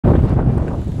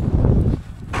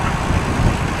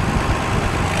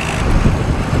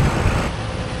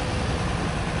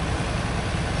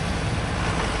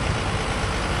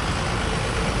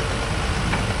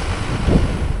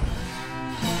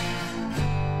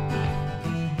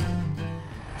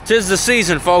'Tis the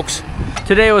season, folks.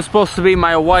 Today was supposed to be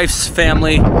my wife's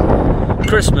family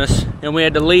Christmas, and we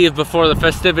had to leave before the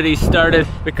festivities started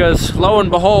because, lo and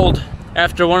behold,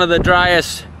 after one of the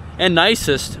driest and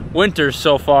nicest winters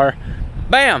so far,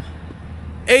 bam!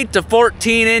 8 to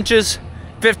 14 inches,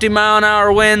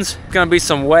 50-mile-an-hour winds. It's gonna be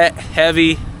some wet,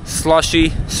 heavy,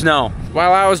 slushy snow.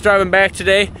 While I was driving back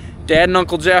today, Dad and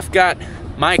Uncle Jeff got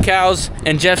my cows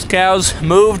and Jeff's cows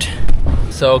moved.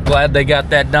 So glad they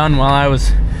got that done while I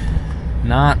was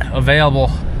not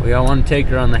available. We got one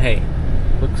taker on the hay.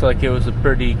 Looks like it was a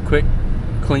pretty quick,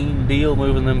 clean deal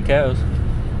moving them cows.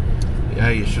 Yeah,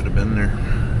 you should have been there.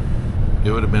 It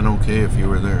would have been okay if you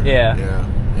were there. Yeah.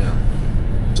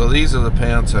 Yeah. So these are the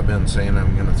pants I've been saying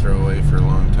I'm going to throw away for a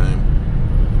long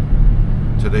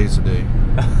time. Today's the day.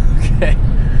 Okay.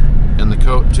 And the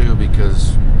coat too,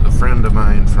 because a friend of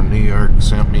mine from New York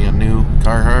sent me a new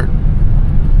Carhartt.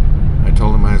 I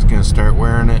told him I was going to start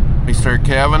wearing it. We start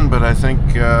calving, but I think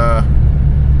no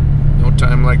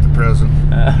time like the present.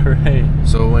 Right.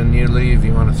 So when you leave,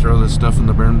 you want to throw this stuff in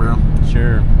the burn barrel?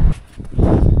 Sure.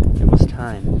 It was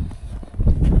time.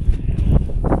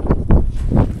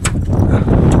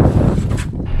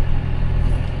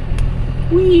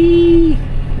 Whee!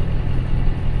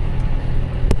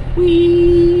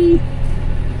 Whee!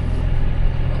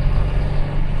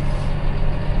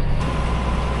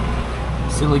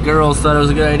 Silly girls thought it was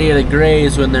a good idea to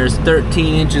graze when there's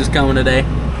 13 inches coming today,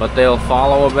 but they'll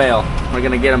follow a bale. We're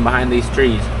gonna get them behind these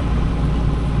trees.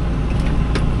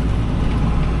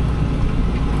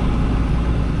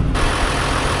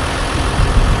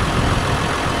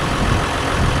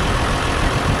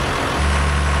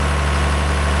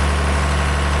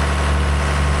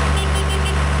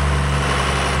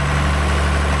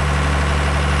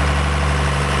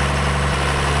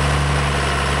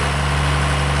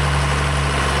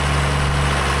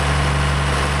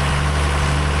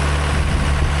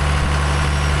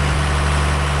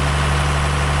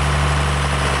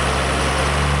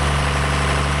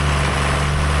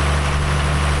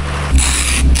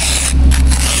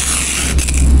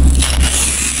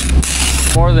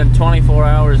 More than 24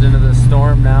 hours into the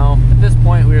storm now. At this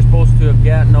point, we were supposed to have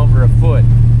gotten over a foot,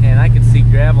 and I could see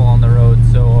gravel on the road,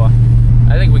 so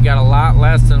I think we got a lot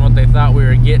less than what they thought we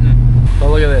were getting. But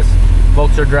look at this.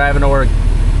 Folks are driving to work.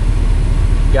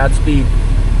 Godspeed.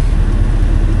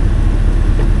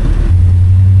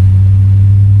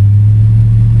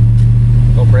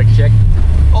 Go brake check.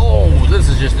 Oh, this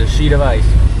is just a sheet of ice.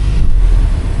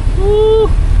 Woo!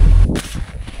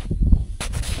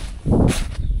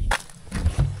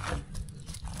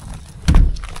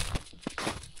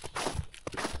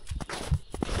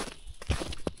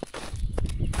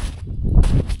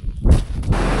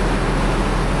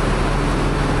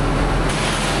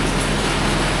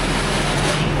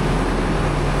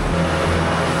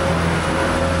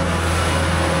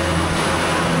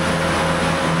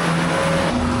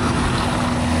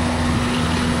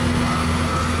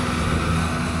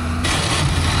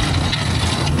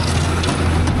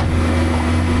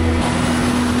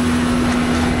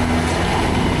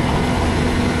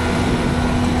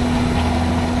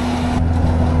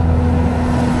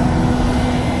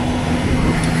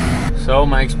 So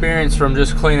my experience from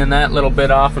just cleaning that little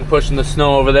bit off and pushing the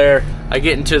snow over there, I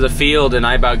get into the field and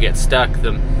I about get stuck.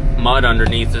 The mud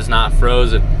underneath is not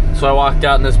frozen. So I walked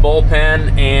out in this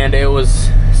bullpen and it was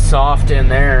soft in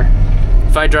there.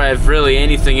 If I drive really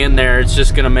anything in there, it's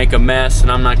just gonna make a mess, and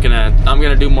I'm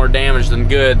gonna do more damage than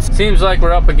good. Seems like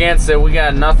we're up against it. We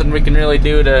got nothing we can really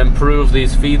do to improve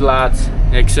these feedlots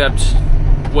except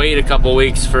wait a couple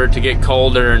weeks for it to get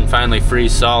colder and finally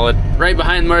freeze solid. Right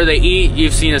behind where they eat,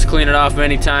 you've seen us clean it off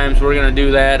many times. We're gonna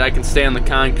do that. I can stay on the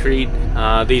concrete.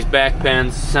 These back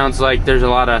pens, sounds like there's a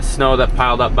lot of snow that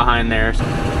piled up behind there.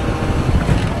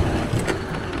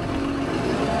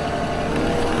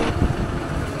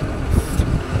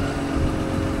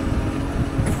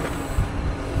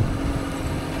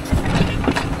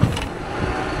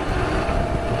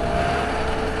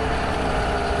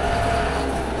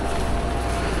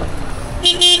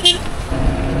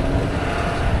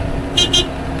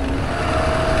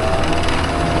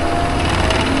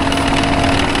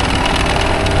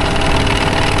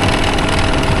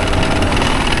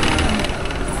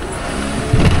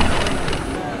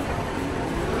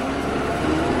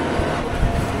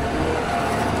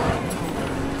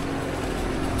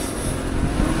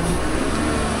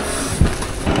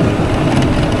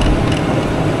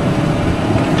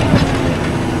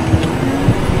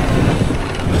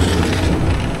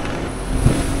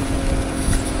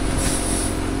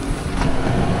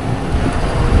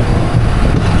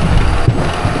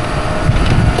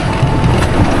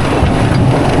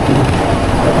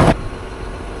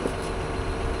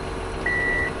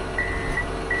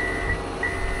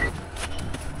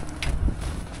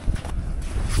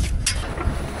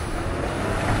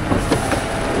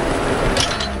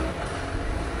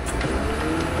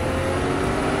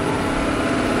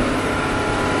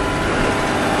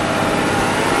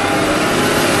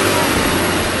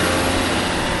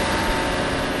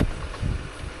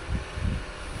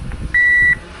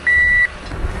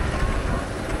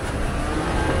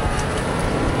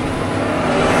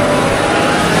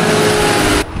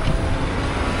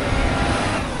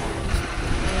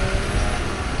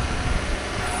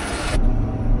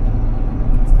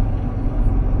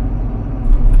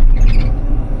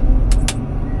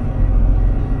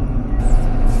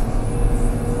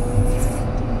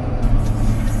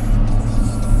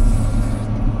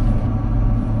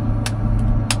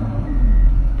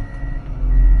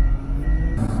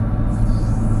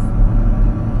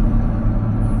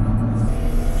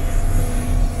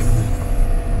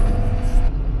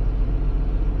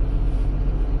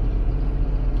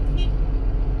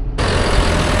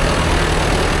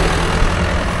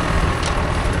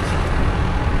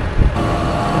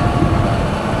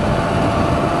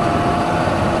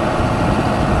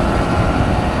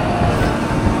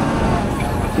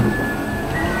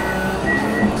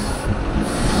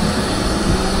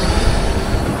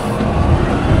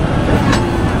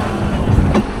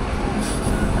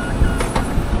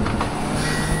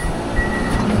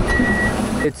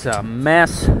 It's a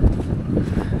mess.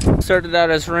 Started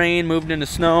out as rain, moved into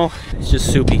snow. It's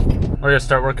just soupy. We're gonna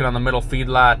start working on the middle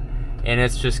feedlot, and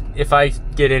it's just, if I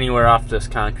get anywhere off this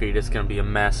concrete, it's gonna be a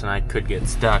mess and I could get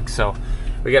stuck. So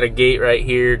we got a gate right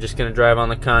here, just gonna drive on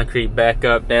the concrete, back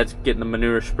up. Dad's getting the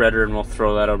manure spreader and we'll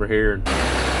throw that over here.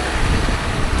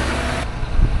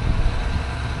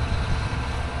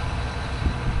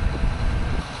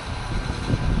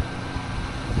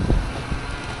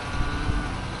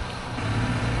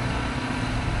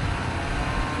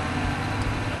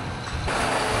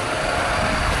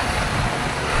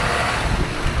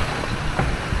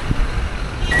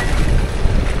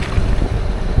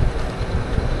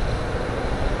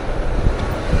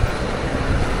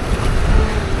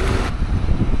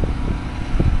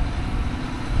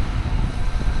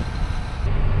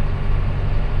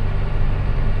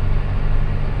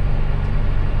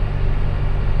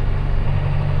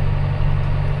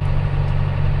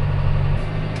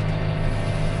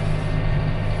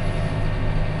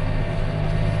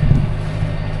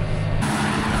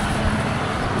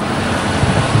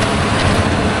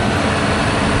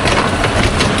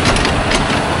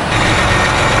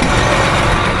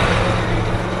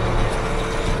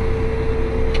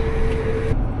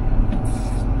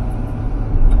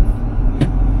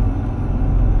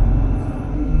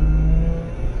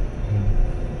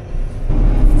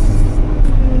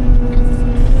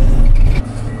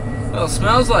 Well, it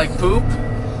smells like poop.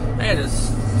 Man,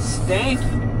 it's stanky.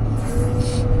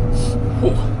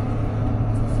 Whew.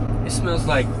 It smells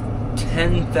like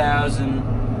 10,000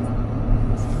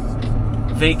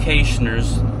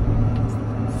 vacationers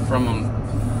from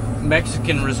a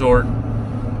Mexican resort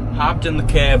hopped in the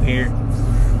cab here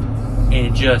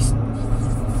and just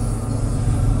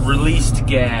released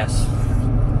gas.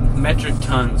 Metric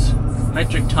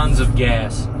tons of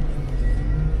gas.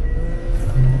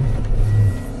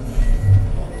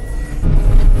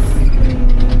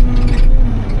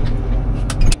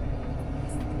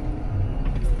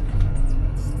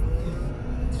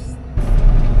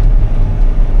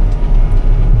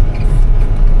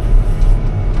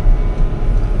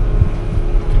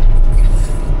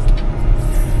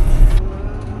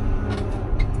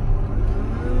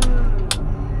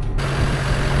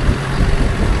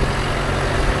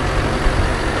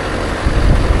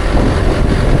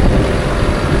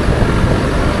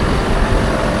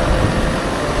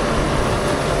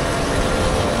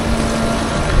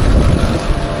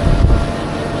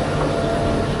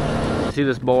 See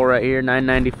this bull right here,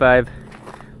 $9.95.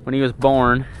 When he was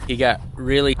born, he got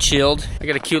really chilled. I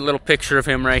got a cute little picture of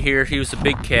him right here. He was a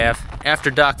big calf. After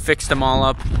Doc fixed him all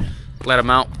up, let him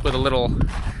out with a little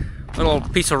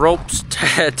piece of rope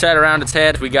tied around its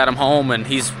head. We got him home, and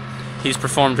he's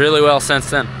performed really well since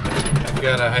then. I've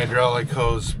got a hydraulic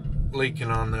hose leaking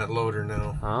on that loader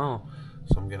now. Oh.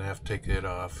 So I'm gonna have to take it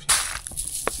off.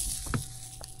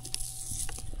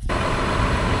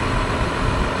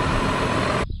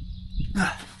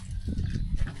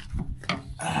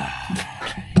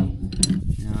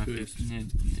 Yeah,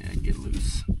 get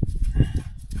loose.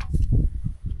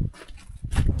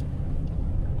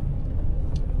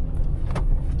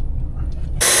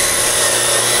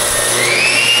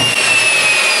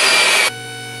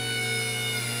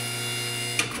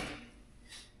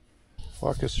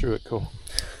 Walk us through it, Cole.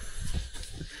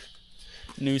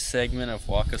 New segment of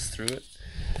Walk Us Through It.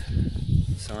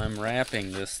 So I'm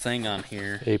wrapping this thing on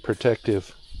here. A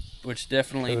protective. Which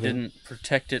definitely didn't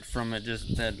protect it from it,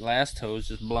 just that last hose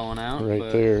just blowing out.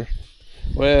 Right there.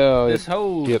 Well, this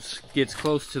hose gets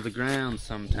close to the ground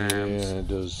sometimes. Yeah, it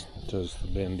does the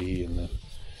bendy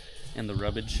and the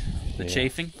rubbage, the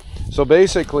chafing. So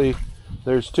basically,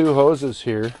 there's two hoses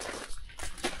here,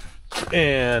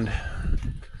 and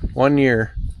one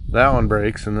year that one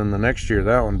breaks, and then the next year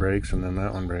that one breaks, and then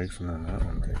that one breaks, and then that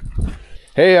one breaks.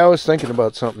 Hey, I was thinking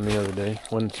about something the other day.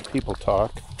 When people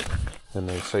talk and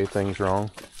they say things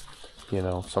wrong, you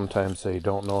know, sometimes they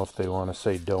don't know if they want to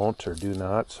say don't or do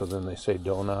not, so then they say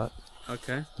donut.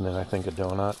 Okay. And then I think of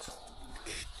donuts.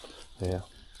 Yeah.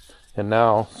 And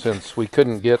now, since we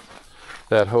couldn't get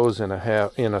that hose in a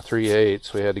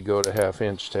 3/8, we had to go to 1/2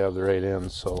 inch to have the right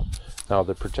end, so now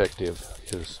the protective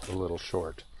is a little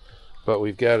short. But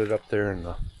we've got it up there in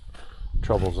the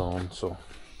trouble zone, so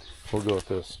we'll go with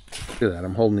this. Look at that,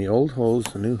 I'm holding the old hose,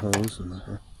 the new hose, and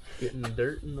getting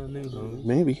dirt in the new hose.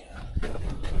 Maybe.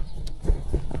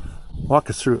 Walk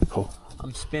us through it, Cole.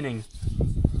 I'm spinning.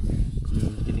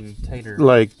 Getting tighter.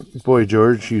 Like Boy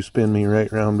George, you spin me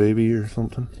right round, baby, or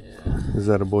something? Yeah. Is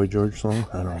that a Boy George song?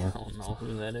 I don't know. I don't know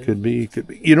who that is. Could be.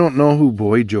 You don't know who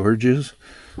Boy George is?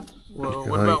 Well,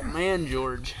 what about Man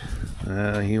George?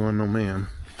 He wasn't no man.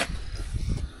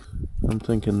 I'm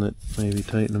thinking that maybe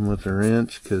tighten them with a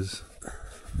wrench, because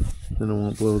then it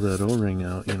won't blow that O-ring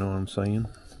out, you know what I'm saying?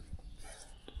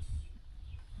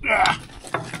 Ah!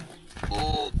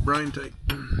 Oh, brine tight.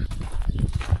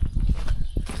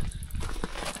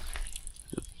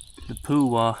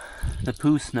 The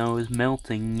poo snow is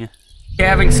melting.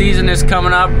 Calving season is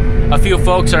coming up. A few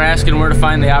folks are asking where to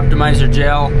find the optimizer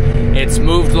gel. It's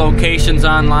moved locations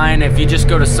online. If you just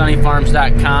go to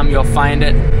sonnefarms.com, you'll find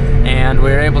it. And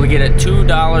we're able to get it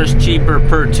 $2 cheaper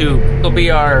per tube. It'll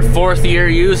be our 4th year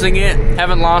using it.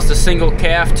 Haven't lost a single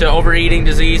calf to overeating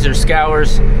disease or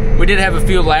scours. We did have a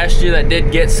few last year that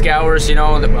did get scours, you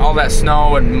know, all that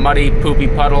snow and muddy, poopy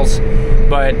puddles.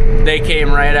 But they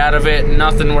came right out of it.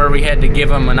 Nothing where we had to give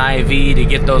them an IV to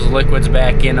get those liquids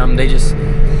back in them. They just,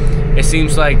 it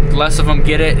seems like less of them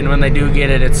get it, and when they do get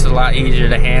it, it's a lot easier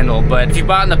to handle. But if you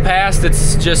bought in the past,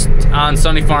 it's just on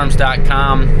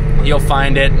sonnefarms.com. You'll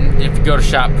find it. If you go to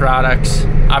shop products,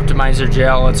 optimizer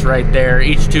gel, it's right there.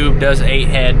 Each tube does 8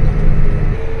 head.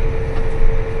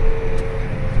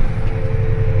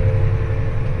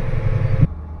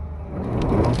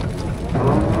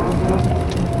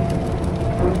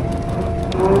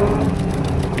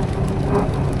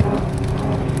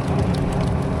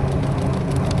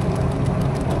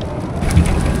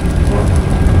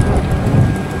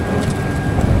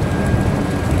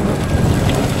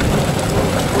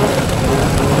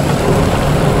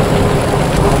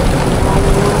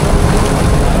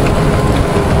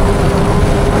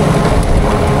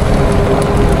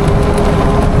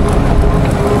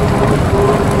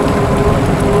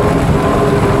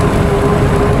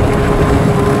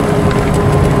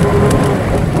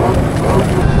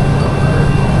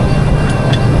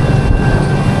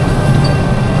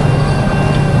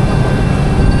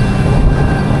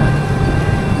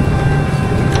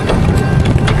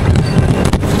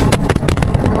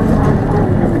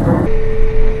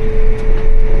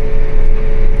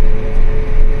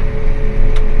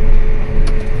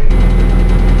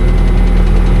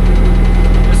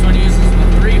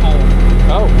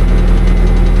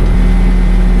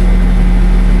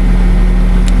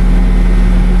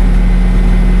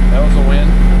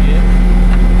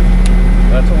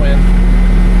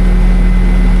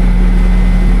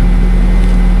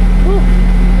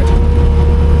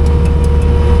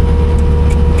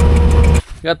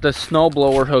 Got the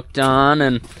snowblower hooked on,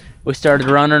 and we started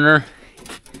running her,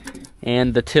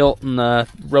 and the tilt and the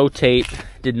rotate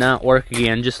did not work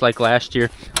again, just like last year.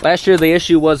 Last year the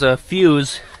issue was a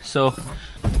fuse, so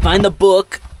find the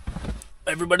book.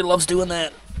 Everybody loves doing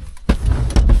that.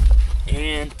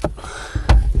 And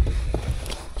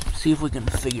see if we can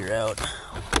figure out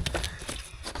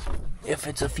if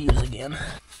it's a fuse again.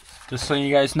 Just so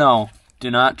you guys know, do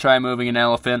not try moving an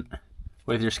elephant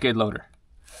with your skid loader.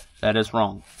 That is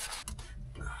wrong.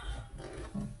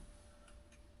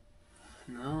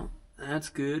 No, that's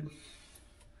good.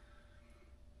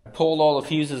 I pulled all the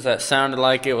fuses that sounded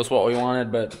like it was what we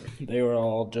wanted, but they were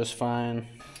all just fine.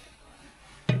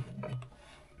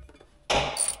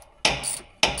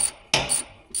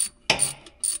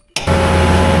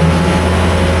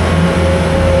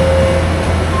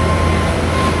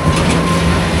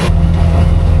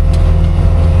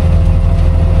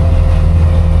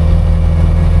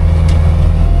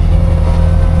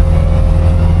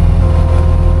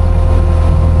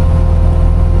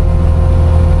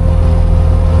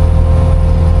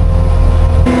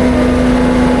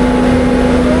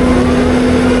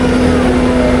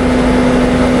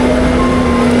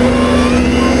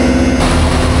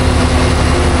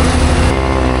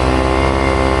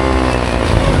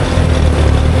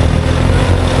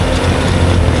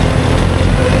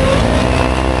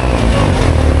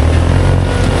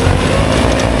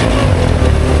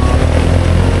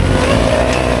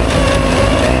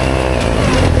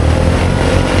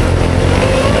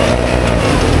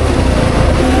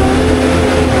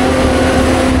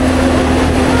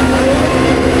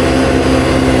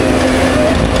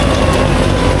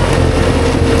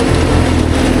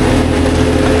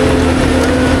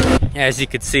 As you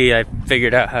can see, I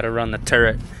figured out how to run the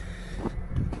turret.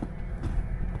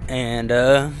 And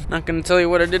not gonna tell you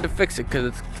what I did to fix it because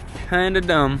it's kind of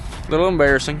dumb, a little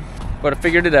embarrassing, but I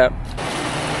figured it out.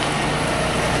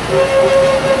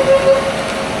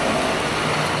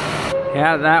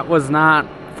 Yeah, that was not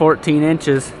 14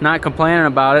 inches. Not complaining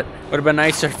about it. Would have been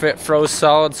nicer if it froze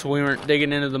solid so we weren't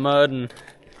digging into the mud and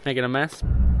making a mess.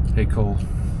 Hey Cole.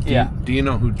 Do you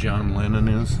know who John Lennon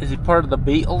is? Is he part of the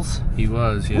Beatles? He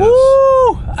was, yes.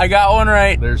 Woo! I got one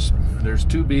right. There's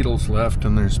 2 Beatles left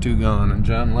and there's 2 gone, and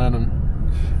John Lennon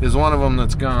is one of them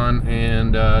that's gone.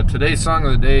 And today's song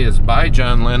of the day is by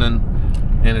John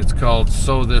Lennon, and it's called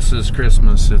So This Is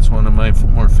Christmas. It's one of my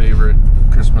more favorite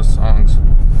Christmas songs.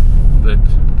 That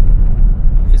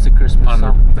it's a Christmas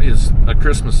song. Is a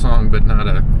Christmas song, but not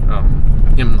a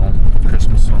hymnal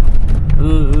Christmas song.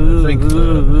 I think the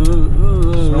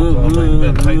snowball might have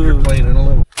been hydroplaning a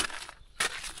little.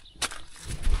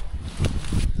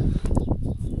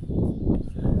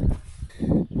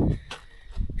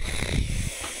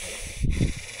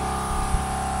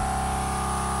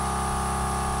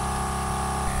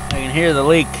 I can hear the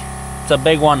leak. It's a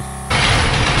big one.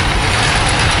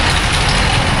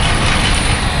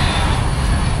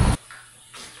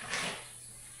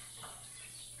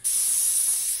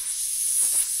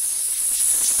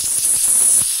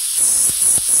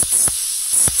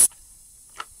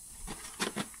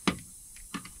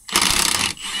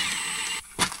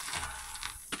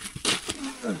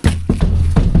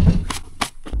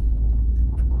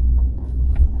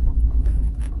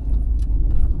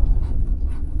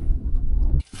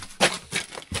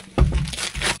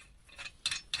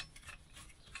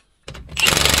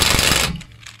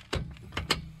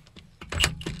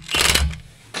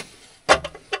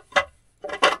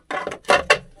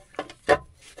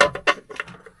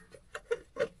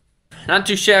 Not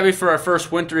too shabby for our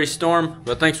first wintry storm,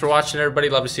 but thanks for watching, everybody.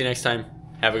 Love to see you next time.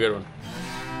 Have a good one.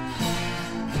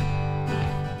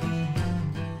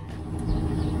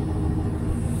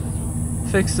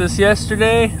 Fixed this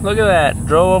yesterday. Look at that.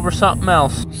 Drove over something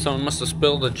else. Someone must have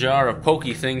spilled a jar of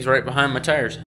pokey things right behind my tires.